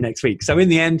back to you next week. So in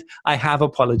the end, I have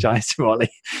apologised to Ollie.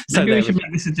 So maybe we should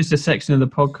make this just a section of the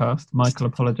podcast. Michael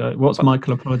apologise. What's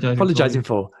Michael apologising? Apologising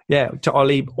for? Yeah, to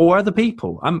Ollie or other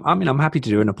people. I'm happy to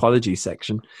do an apology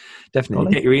section. Definitely.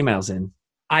 Ollie? Get your emails in.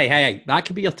 Aye, that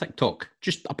could be your TikTok.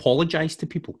 Just apologise to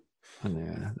people.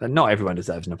 Not everyone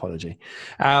deserves an apology.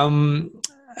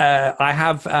 I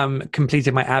have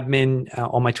completed my admin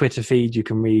on my Twitter feed. You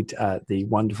can read the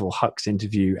wonderful Hux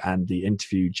interview and the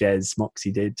interview Jez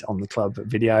Moxie did on the club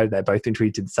video. They're both been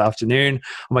tweeted this afternoon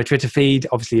on my Twitter feed.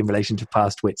 Obviously, in relation to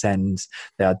past Wits Ends,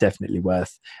 they are definitely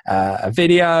worth a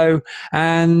video.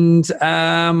 And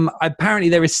apparently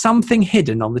there is something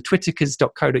hidden on the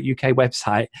twitterkers.co.uk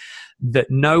website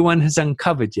that no one has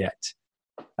uncovered yet.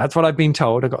 That's what I've been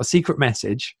told. I got a secret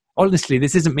message. Honestly,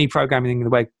 this isn't me programming the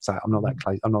website. I'm not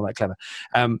that clever.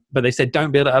 But they said,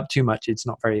 don't build it up too much. It's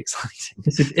not very exciting.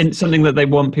 This is something that they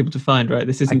want people to find, right?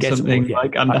 This isn't something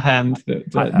like underhand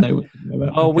that no one can know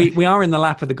about. Oh, we are in the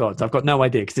lap of the gods. I've got no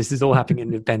idea because this is all happening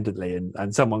independently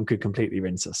and someone could completely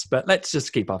rinse us. But let's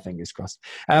just keep our fingers crossed.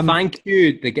 Thank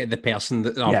you to get the person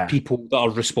that are people that are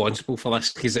responsible for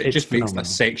this because it just makes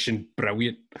this section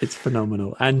brilliant. It's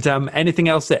phenomenal. And anything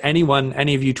else that any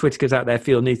of you Twitterers out there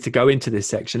feel needs to go into this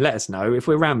section, let us know. If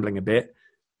we're rambling a bit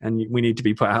and we need to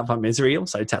be put out of our misery,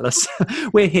 also tell us.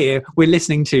 We're here, we're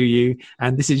listening to you,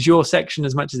 and this is your section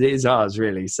as much as it is ours,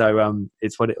 really. So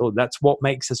that's what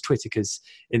makes us Twitterers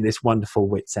in this wonderful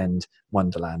Wits End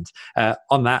wonderland.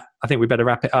 On that, I think we better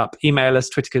wrap it up. Email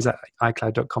us,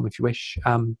 twitterkers@icloud.com if you wish.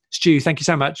 Stu, thank you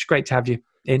so much. Great to have you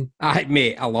in.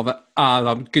 Mate, I love it.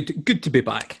 Good to be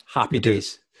back. Happy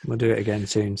days. We'll do it again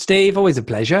soon. Steve, always a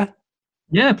pleasure.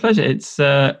 Yeah, pleasure. It's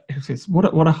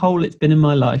what a hole it's been in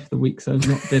my life. The weeks I've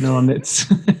not been on, it's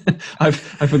I've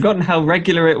forgotten how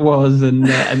regular it was, and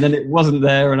then it wasn't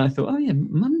there, and I thought, oh yeah,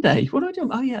 Monday. What do I do?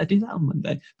 Oh yeah, I do that on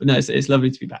Monday. But no, it's lovely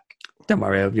to be back. Don't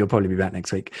worry, you'll probably be back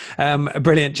next week.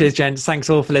 Brilliant. Cheers, gents. Thanks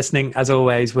all for listening. As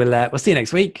always, we'll see you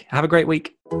next week. Have a great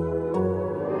week.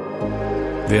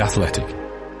 The Athletic.